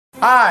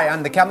Hi,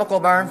 I'm the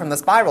chemical burn from the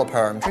spiral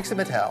perm, Trixie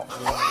and Mattel.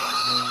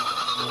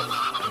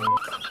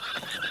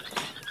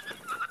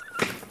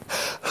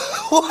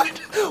 What?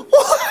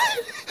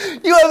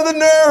 You have the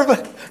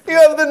nerve! You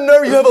have the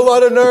nerve! You have a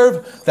lot of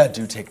nerve! That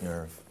do take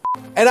nerve.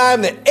 And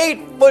I'm the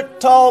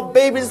 8-foot-tall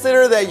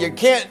babysitter that you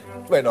can't...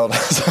 Wait, hold on,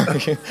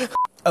 sorry.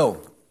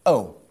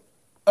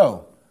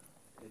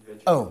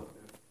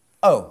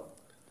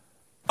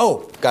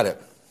 Got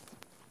it.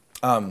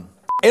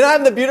 And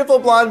I'm the beautiful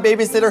blonde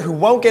babysitter who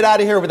won't get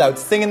out of here without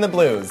singing the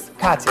blues.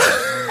 Katya.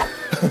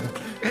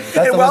 That's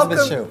And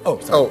Elizabeth's show. Oh,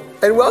 sorry.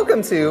 And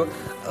welcome to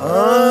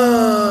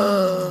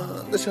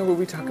the show where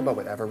we talk about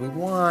whatever we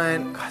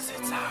want. Because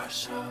it's our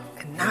show.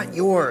 And not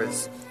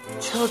yours.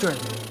 Children,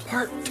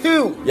 part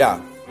 2.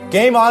 Yeah.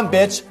 Game on,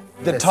 bitch.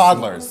 The This-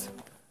 toddlers.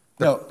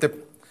 The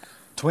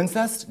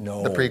Twincest?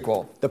 No. The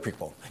prequel. The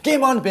prequel.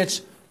 Game on,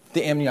 bitch.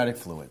 The amniotic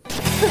fluid.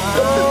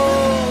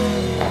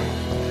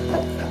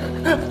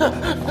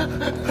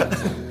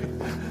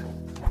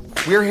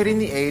 We're hitting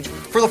the age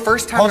for the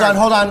first time. Hold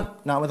on.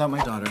 Not without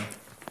my daughter.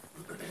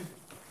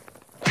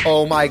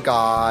 Oh my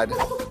God.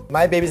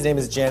 My baby's name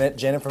is Janet.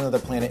 Janet from another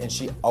planet, and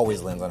she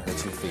always lands on her 2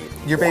 feet.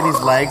 Your baby's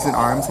legs and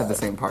arms have the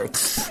same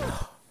parts.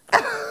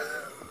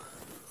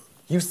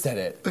 You said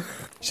it.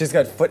 She's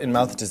got foot and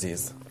mouth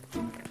disease.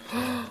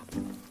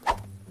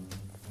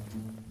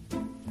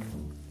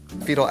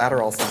 Fetal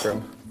Adderall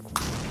syndrome.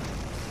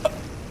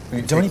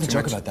 Don't even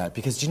joke about that,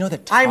 because do you know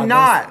that I'm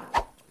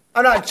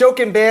not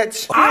joking,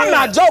 bitch. I'm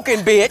not joking,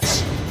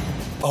 bitch.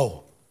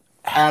 Oh.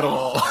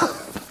 Adderall.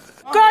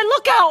 Girl,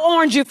 look how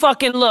orange you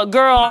fucking look,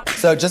 girl.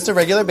 So just a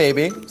regular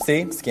baby.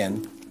 See?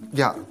 Skin.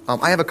 Yeah.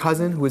 I have a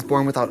cousin who was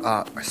born without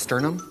a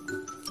sternum.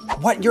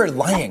 What? You're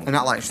lying. I'm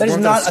not lying. She's That is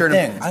born without not a sternum.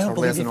 thing. I don't Totally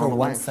believe has a you for normal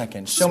 1 life.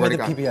 second. Show Swear me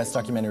to the God. PBS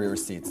documentary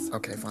receipts.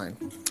 Okay, fine.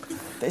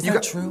 Is You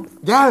that got- true?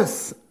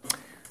 Yes.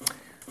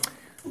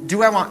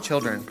 Do I want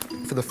children?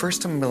 For the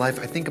first time in my life,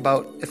 I think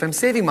about if I'm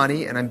saving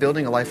money and I'm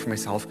building a life for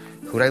myself,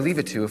 who would I leave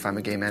it to if I'm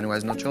a gay man who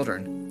has no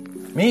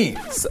children? Me.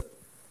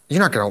 You're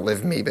not gonna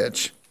live me,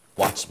 bitch.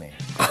 Watch me.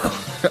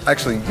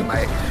 Actually, you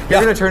might. You're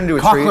gonna turn into a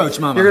tree. Cockroach,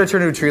 mama. You're gonna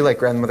turn into a tree like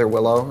Grandmother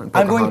Willow. And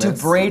I'm going to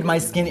Pocahontas. braid my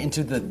skin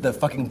into the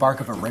fucking bark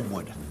of a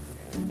redwood.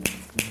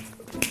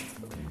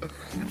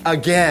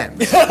 Again.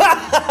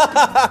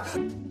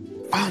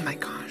 Oh my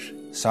gosh.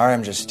 Sorry,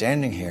 I'm just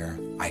standing here.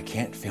 I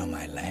can't feel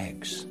my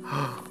legs.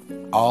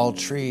 All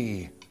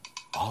tree,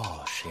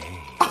 all shade.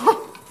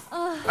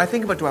 I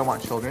think about, do I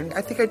want children?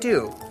 I think I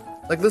do.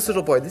 Like this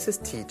little boy, this is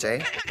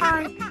TJ.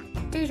 Hi,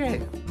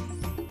 TJ.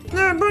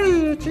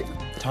 No,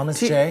 Thomas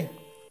T- J.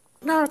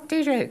 No,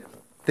 TJ.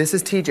 This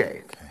is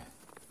TJ.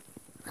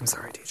 I'm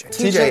sorry, TJ.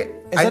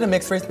 TJ, is that a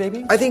mixed race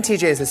baby? I think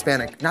TJ is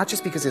Hispanic, not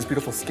just because he has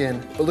beautiful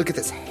skin, but look at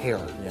this hair.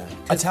 Yeah.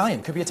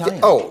 Italian, could be Italian.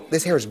 Oh,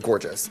 this hair is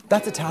gorgeous.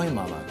 That's Italian,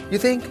 mama. You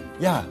think?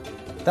 Yeah.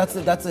 That's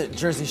a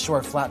Jersey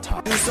Shore flat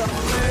top.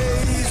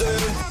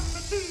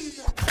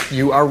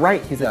 You are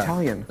right, he's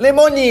Italian.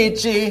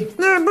 Lemonici.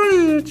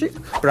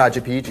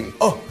 Bragipigi.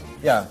 Oh,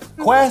 yeah.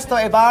 Questo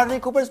è Barney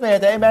Cooper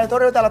Smith,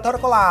 inventor della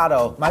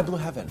torcolado. My Blue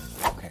Heaven.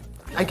 Okay.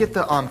 I get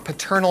the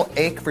paternal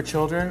ache for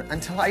children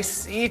until I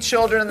see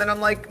children, and then I'm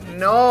like,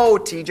 no,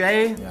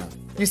 TJ. Yeah.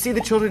 You see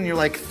the children, and you're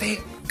like,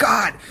 thank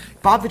God.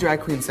 Bob the drag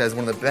queen says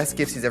one of the best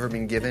gifts he's ever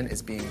been given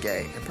is being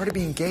gay. And part of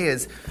being gay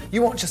is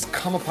you won't just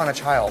come upon a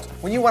child.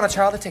 When you want a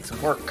child, it takes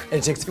work.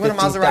 It takes You want a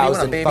Maserati, you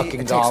want a $50,000 baby, fucking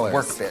it dollars.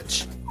 takes work,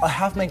 bitch.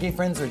 Half my gay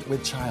friends are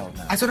with child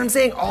now. That's what I'm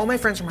saying. All my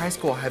friends from high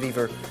school have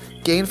either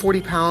gained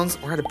 40 pounds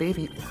or had a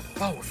baby or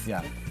both.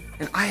 Yeah.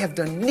 And I have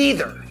done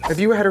neither. If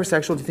you were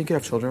heterosexual, do you think you'd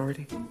have children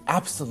already?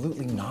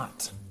 Absolutely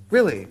not.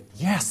 Really?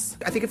 Yes.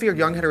 I think if you're a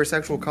young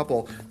heterosexual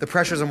couple, the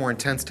pressures are more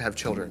intense to have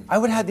children. I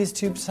would have these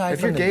tubes tied If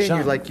from you're the gay and jump.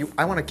 you're like,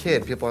 I want a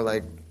kid, people are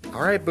like,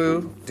 all right,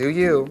 boo, do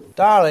you.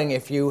 Darling,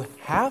 if you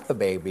have a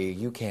baby,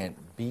 you can't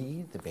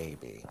be the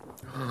baby.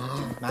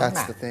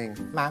 That's the thing.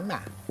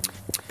 Mama.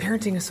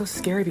 Parenting is so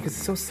scary because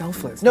it's so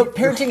selfless. No, Your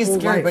parenting is whole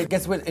scary, life. but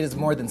guess what? It is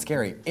more than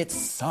scary. It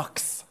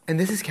sucks. And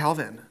this is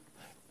Calvin.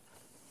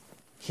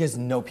 He has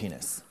no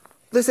penis.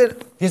 Listen,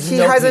 He has he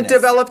no hasn't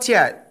penis. developed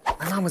yet.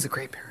 My mom was a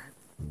great parent.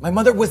 My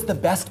mother was the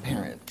best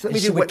parent. She let me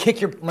She do would what-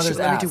 kick your mother's she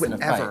let me ass do in a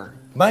whatever.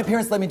 fight. My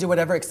parents let me do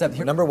whatever except,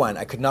 number one,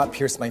 I could not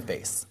pierce my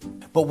face.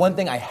 But one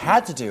thing I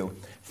had to do,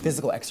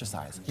 physical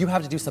exercise. You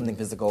have to do something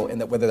physical,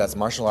 and whether that's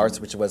martial arts,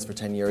 which it was for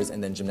 10 years,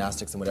 and then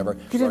gymnastics and whatever.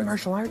 You did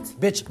martial arts?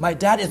 Bitch, my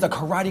dad is a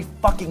karate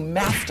fucking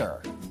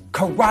master.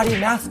 Karate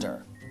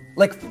master.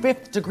 Like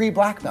 5th degree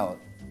black belt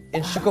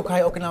in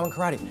Shukokai Okinawan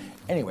karate.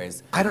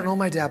 Anyways. I don't know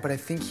my dad, but I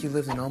think he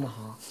lives in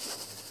Omaha.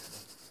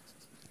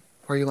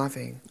 Why are you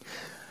laughing?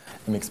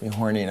 It makes me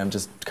horny, and I'm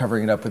just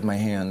covering it up with my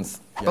hands.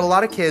 Yeah. But a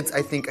lot of kids,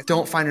 I think,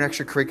 don't find an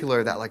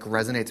extracurricular that like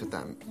resonates with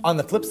them. On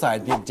the flip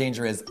side, the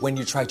danger is when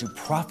you try to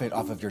profit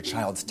off of your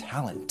child's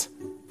talent.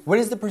 What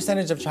is the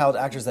percentage of child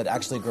actors that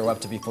actually grow up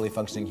to be fully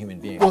functioning human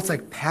beings? Well, it's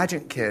like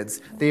pageant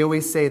kids. They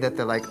always say that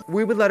they're like,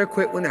 we would let her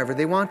quit whenever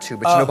they want to.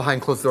 But you know,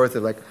 behind closed doors,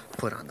 they're like,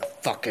 put on the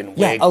fucking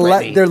wig,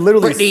 Brittany. they're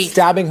literally Brittany.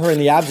 stabbing her in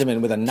the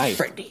abdomen with a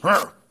knife.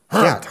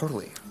 Yeah,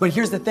 totally. But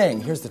here's the thing,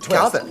 here's the twist.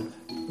 Calvin.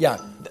 Yeah,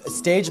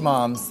 stage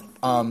moms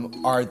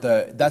are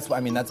that's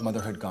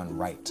motherhood gone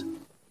right.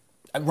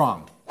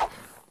 Wrong.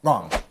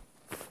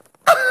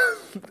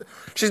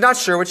 She's not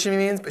sure what she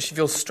means, but she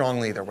feels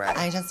strongly either way.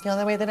 I just feel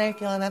the way that I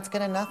feel, and that's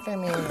good enough for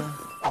me.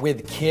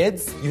 With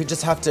kids, you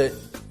just have to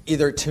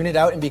either tune it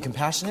out and be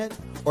compassionate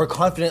or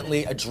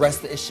confidently address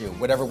the issue,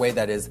 whatever way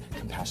that is,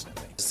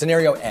 compassionately.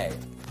 Scenario A.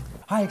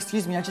 Hi,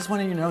 excuse me, I just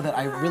wanted you to know that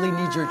I really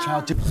need your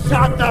child to...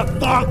 Shut the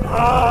fuck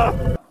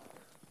up!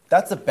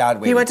 That's a bad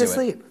way to do it. He went to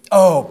sleep.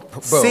 Oh,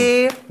 boom.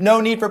 See?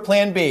 No need for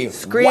plan B.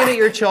 Scream at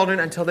your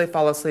children until they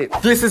fall asleep.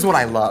 This is what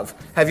I love.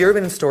 Have you ever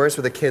been in stores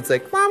where the kid's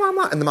like, "Mom, Mom,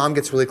 Mom," and the mom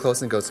gets really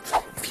close and goes,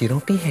 "If you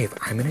don't behave,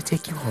 I'm gonna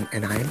take you home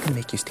and I am gonna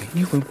make you stay in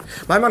your room."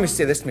 My mom used to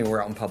say this to me when we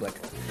were out in public.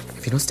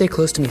 "If you don't stay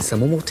close to me,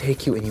 someone will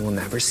take you and you will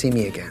never see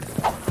me again."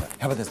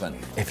 How about this one?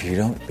 If you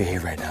don't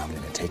behave right now, I'm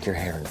gonna take your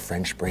hair and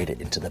French braid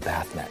it into the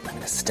bath mat and I'm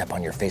gonna step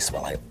on your face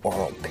while I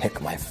oral pick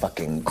my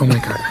fucking... Oh my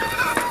God.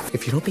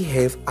 If you don't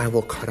behave, I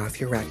will cut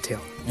off your rat tail.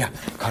 Yeah,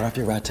 cut off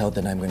your rat tail,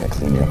 then I'm gonna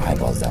clean your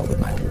eyeballs out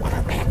with my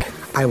water pick.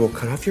 I will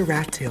cut off your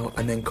rat tail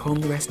and then comb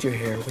the rest of your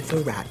hair with a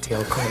rat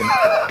tail comb.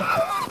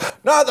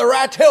 Not the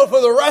rat tail for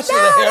the rest of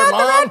the hair,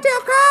 Mom! The rat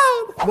tail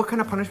comb! What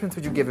kind of punishments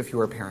would you give if you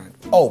were a parent?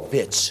 Oh,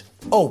 bitch.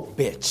 Oh,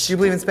 bitch. Do you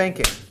believe in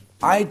spanking?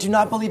 I do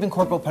not believe in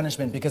corporal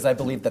punishment because I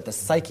believe that the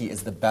psyche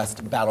is the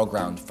best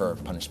battleground for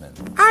punishment.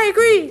 I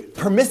agree.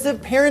 Permissive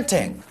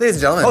parenting. Ladies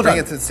and gentlemen, Hold bring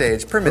on. it to the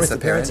stage. Permissive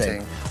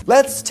parenting.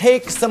 Let's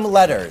take some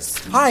letters.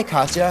 Hi,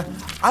 Katya.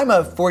 I'm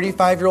a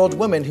 45-year-old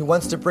woman who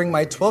wants to bring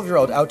my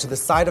 12-year-old out to the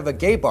side of a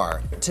gay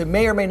bar to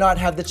may or may not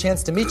have the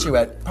chance to meet you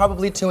at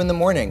probably 2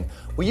 a.m.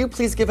 Will you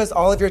please give us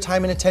all of your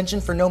time and attention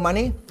for no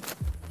money?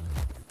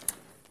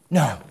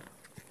 No.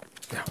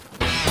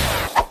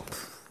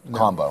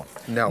 Combo.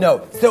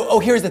 No. So,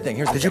 here's the thing.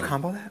 Did you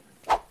combo that?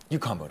 You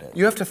comboed it.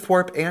 You have to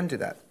thwarp and do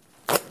that.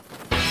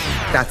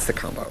 That's the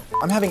combo.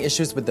 I'm having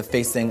issues with the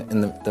facing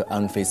and the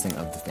unfacing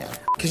of the fan.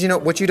 Because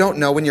what you don't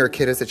know when you're a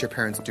kid is that your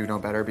parents do know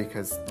better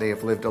because they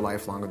have lived a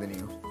life longer than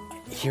you.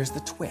 Here's the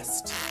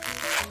twist.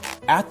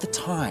 At the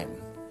time,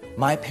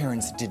 my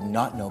parents did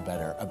not know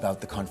better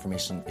about the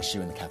confirmation issue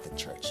in the Catholic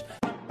Church.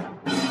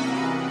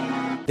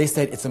 They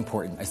said it's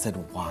important. I said,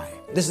 why?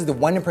 This is the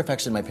one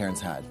imperfection my parents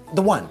had.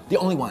 The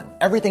only one.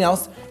 Everything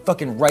else,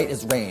 fucking right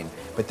as rain.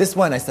 But this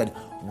one, I said,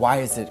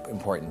 why is it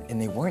important?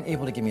 And they weren't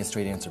able to give me a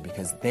straight answer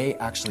because they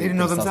actually... They didn't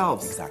know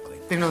themselves. Exactly.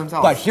 They didn't know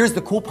themselves. But here's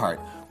the cool part.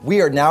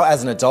 We are now,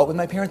 as an adult with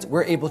my parents,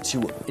 we're able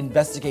to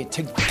investigate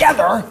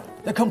together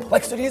the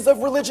complexities of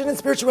religion and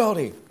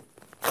spirituality.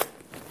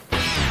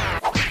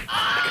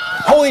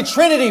 Holy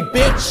Trinity,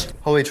 bitch!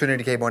 Holy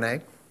Trinity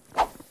K1A.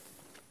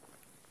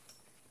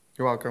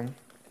 You're welcome.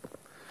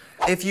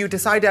 If you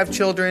decide to have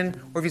children,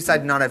 or if you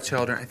decide not to have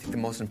children, I think the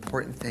most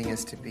important thing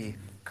is to be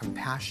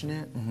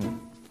compassionate. Mm-hmm.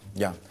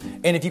 Yeah.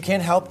 And if you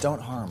can't help,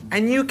 don't harm.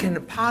 And you can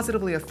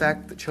positively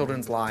affect the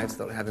children's lives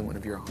without having one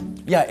of your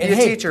own. Yeah, and be a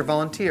hey, teacher,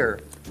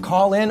 volunteer.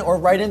 Call in or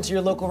write into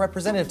your local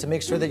representative to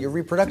make sure that your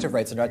reproductive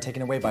rights are not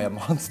taken away by a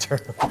monster.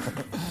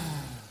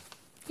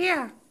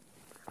 Yeah,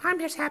 I'm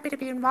just happy to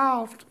be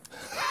involved.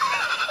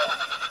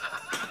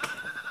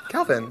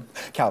 Calvin.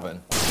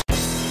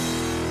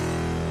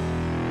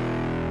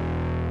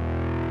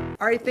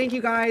 All right, thank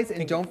you guys,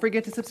 and don't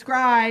forget to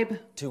subscribe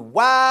to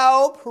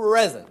Wow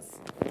Presents.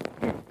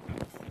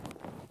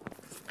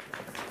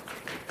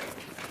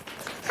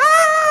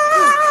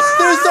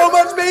 There's so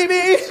much,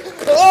 baby!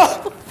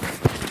 Oh!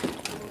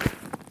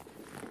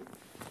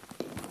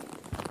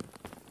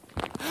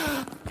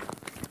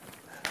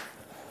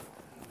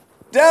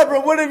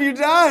 Deborah, what have you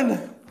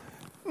done?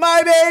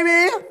 My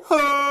baby!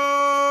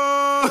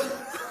 Oh.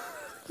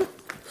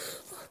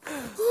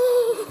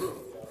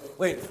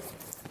 Wait.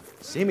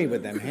 See me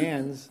with them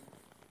hands.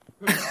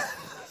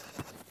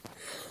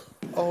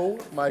 Oh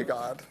my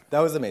God.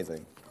 That was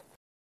amazing.